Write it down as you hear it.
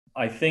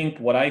I think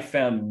what I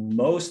found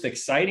most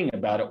exciting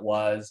about it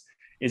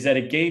is that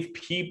it gave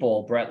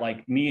people, Brett,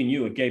 like me and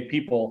you, it gave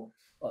people,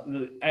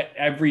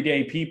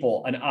 everyday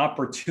people, an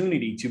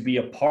opportunity to be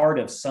a part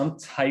of some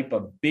type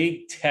of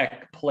big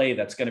tech play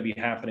that's going to be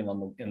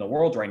happening in the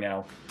world right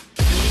now.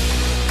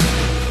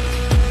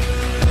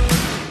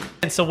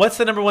 And so what's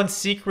the number one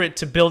secret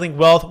to building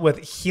wealth with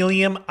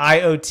Helium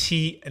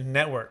IoT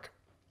network?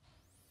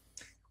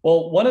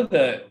 Well, one of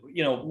the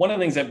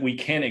things that we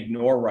can't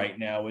ignore right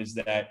now is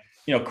that,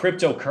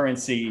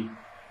 cryptocurrency,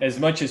 as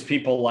much as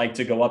people like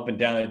to go up and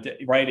down,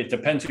 right? It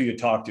depends who you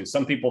talk to.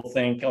 Some people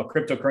think, oh,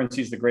 cryptocurrency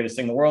is the greatest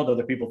thing in the world.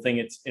 Other people think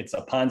it's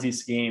a Ponzi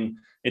scheme.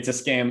 It's a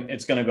scam.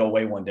 It's going to go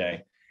away one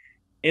day.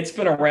 It's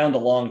been around a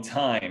long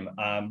time.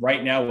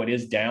 Right now, it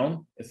is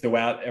down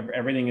throughout.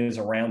 Everything is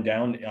around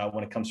down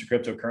when it comes to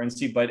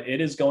cryptocurrency, but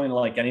it is going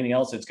like anything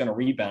else. It's going to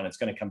rebound. It's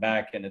going to come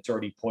back, and it's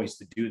already poised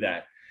to do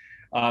that.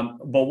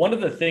 But one of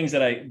the things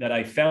that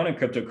I found in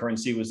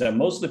cryptocurrency was that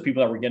most of the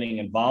people that were getting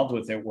involved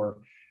with it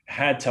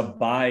had to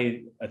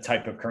buy a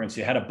type of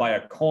currency, had to buy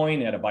a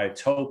coin, had to buy a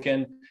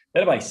token, they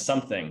had to buy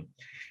something.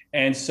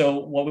 And so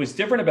what was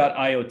different about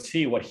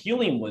IoT, what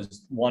Helium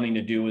was wanting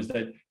to do is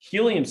that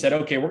Helium said,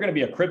 okay, we're going to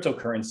be a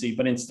cryptocurrency,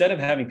 but instead of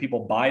having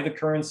people buy the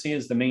currency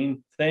as the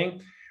main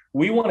thing,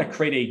 we want to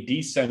create a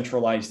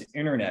decentralized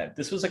internet.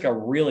 This was like a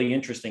really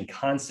interesting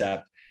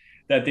concept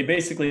that they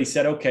basically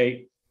said,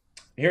 okay,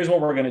 here's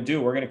what we're going to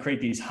do. We're going to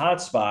create these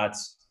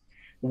hotspots.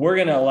 We're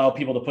going to allow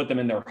people to put them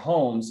in their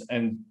homes.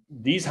 And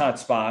these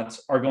hotspots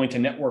are going to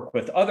network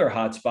with other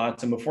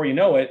hotspots. And before you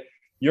know it,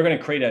 you're going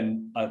to create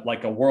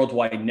a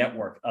worldwide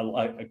network,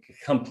 a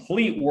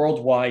complete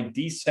worldwide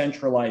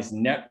decentralized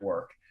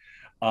network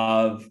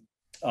of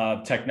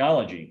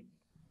technology.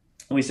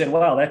 And we said,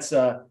 wow,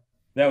 that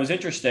was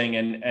interesting.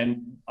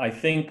 And I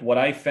think what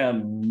I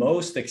found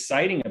most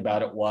exciting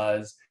about it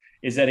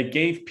is that it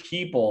gave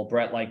people,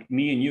 Brett, like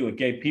me and you, it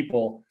gave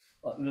people,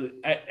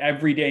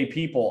 everyday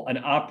people, an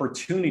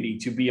opportunity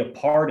to be a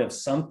part of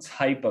some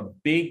type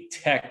of big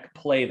tech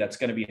play that's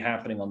going to be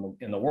happening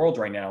in the world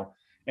right now.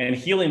 And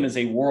Helium is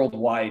a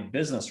worldwide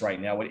business right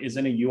now. It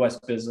isn't a US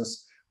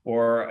business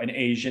or an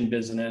Asian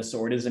business,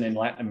 or it isn't in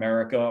Latin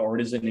America, or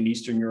it isn't in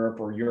Eastern Europe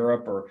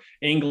or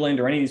England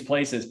or any of these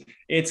places.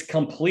 It's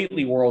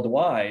completely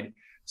worldwide.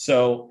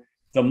 So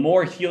the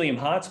more Helium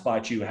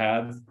hotspots you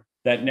have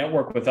that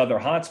network with other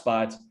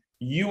hotspots,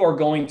 you are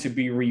going to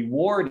be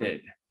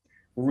rewarded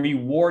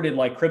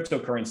like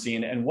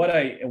cryptocurrency. And what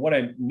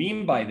I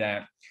mean by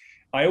that,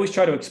 I always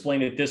try to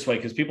explain it this way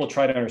because people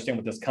try to understand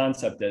what this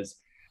concept is.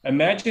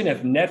 Imagine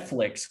if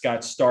Netflix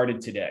got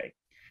started today.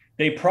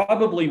 They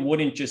probably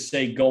wouldn't just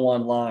say go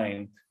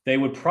online. They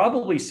would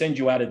probably send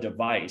you out a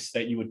device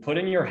that you would put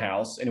in your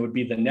house, and it would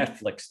be the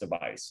Netflix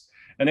device.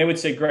 And they would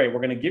say, great, we're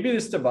going to give you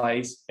this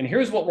device, and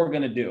here's what we're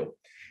going to do.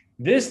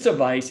 This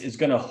device is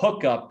going to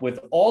hook up with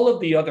all of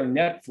the other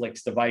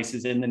Netflix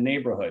devices in the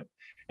neighborhood.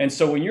 And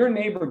so when your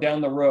neighbor down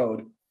the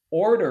road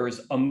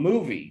orders a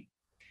movie,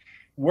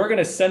 we're going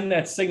to send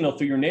that signal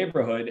through your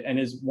neighborhood.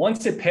 And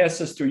once it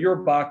passes through your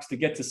box to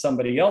get to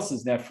somebody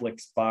else's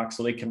Netflix box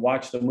so they can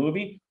watch the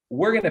movie,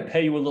 we're going to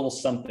pay you a little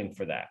something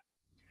for that.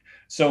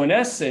 So in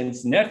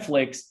essence,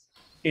 Netflix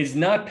is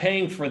not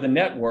paying for the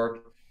network.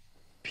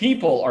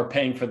 People are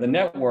paying for the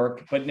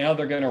network, but now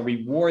they're going to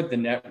reward the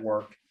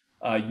network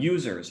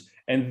users.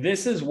 And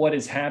this is what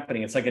is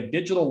happening. It's like a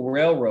digital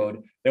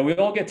railroad that we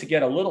all get to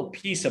get a little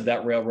piece of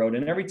that railroad.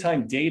 And every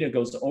time data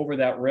goes over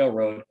that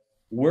railroad,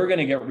 we're going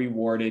to get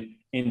rewarded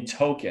in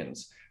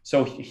tokens.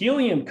 So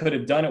Helium could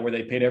have done it where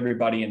they paid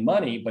everybody in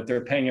money, but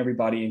they're paying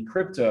everybody in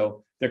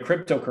crypto, the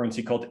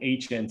cryptocurrency called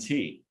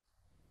HNT.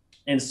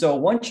 And so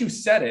once you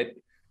set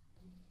it,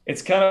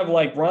 it's kind of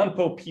like Ron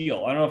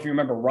Popeil. I don't know if you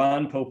remember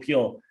Ron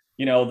Popeil.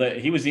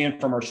 He was the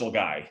infomercial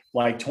guy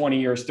like 20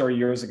 years, 30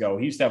 years ago.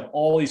 He used to have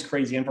all these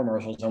crazy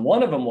infomercials. And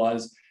one of them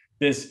was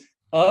this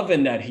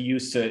oven that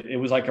it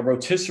was like a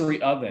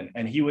rotisserie oven.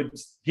 And he would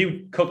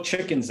cook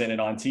chickens in it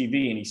on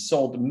TV, and he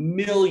sold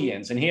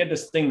millions. And he had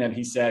this thing that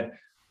he said,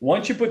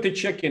 once you put the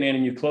chicken in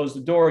and you close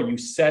the door, you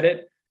set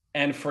it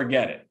and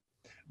forget it.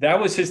 That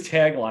was his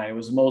tagline. It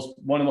was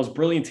one of the most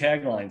brilliant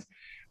taglines.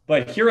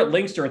 But here at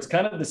Linkster, it's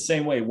kind of the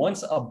same way.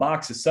 Once a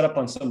box is set up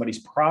on somebody's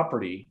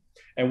property,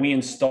 and we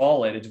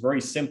install it, it's very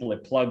simple.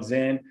 It plugs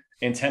in,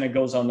 antenna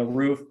goes on the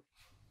roof.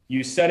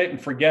 You set it and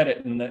forget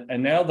it.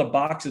 And now the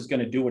box is going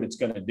to do what it's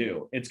going to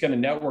do. It's going to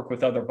network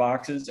with other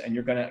boxes, and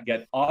you're going to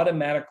get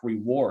automatic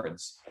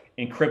rewards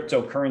in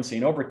cryptocurrency.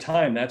 And over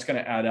time, that's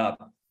going to add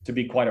up to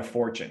be quite a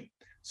fortune.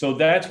 So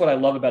that's what I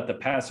love about the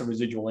passive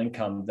residual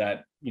income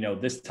that,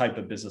 this type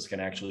of business can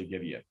actually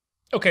give you.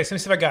 Okay, so let me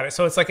see if I got it.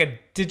 So it's like a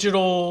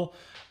digital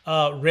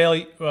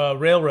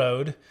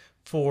railroad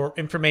for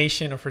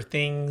information or for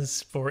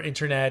things, for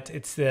internet.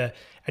 It's a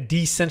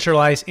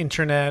decentralized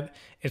internet.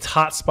 It's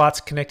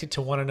hotspots connected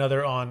to one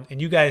another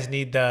and you guys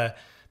need the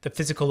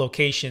physical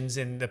locations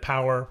and the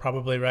power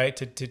probably, right,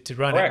 to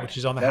run Correct. it, which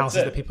is on the That's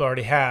houses it. that people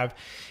already have.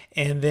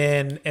 And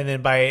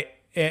then by,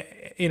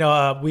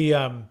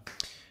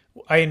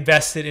 I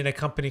invested in a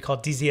company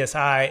called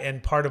DZSI,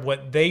 and part of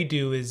what they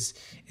do is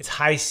it's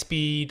high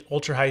speed,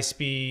 ultra high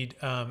speed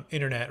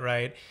internet,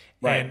 right?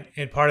 Right.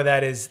 And part of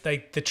that is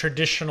like the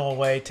traditional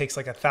way takes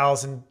like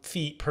 1,000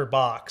 feet per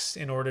box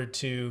in order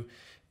to,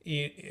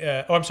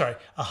 I'm sorry,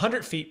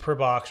 100 feet per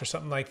box or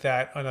something like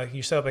that. On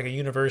you set up like a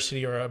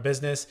university or a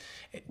business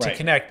to Right.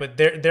 connect, but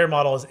their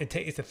model is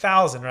it's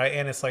 1,000, right?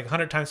 And it's like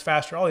 100 times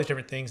faster, all these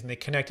different things, and they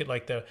connect it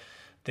like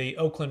the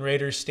Oakland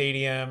Raiders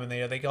stadium, and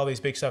they all these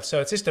big stuff. So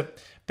it's just a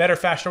better,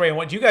 faster way. And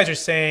what you guys are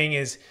saying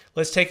is,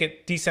 let's take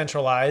it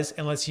decentralized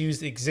and let's use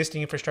the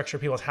existing infrastructure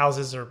of people's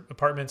houses or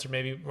apartments or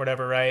maybe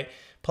whatever, right?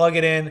 Plug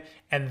it in,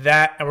 and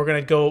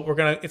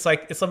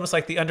it's almost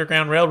like the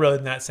Underground Railroad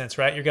in that sense,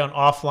 right? You're going It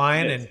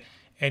offline, is.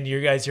 and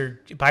you guys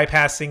are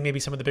bypassing maybe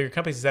some of the bigger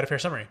companies. Is that a fair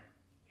summary?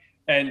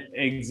 And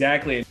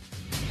exactly.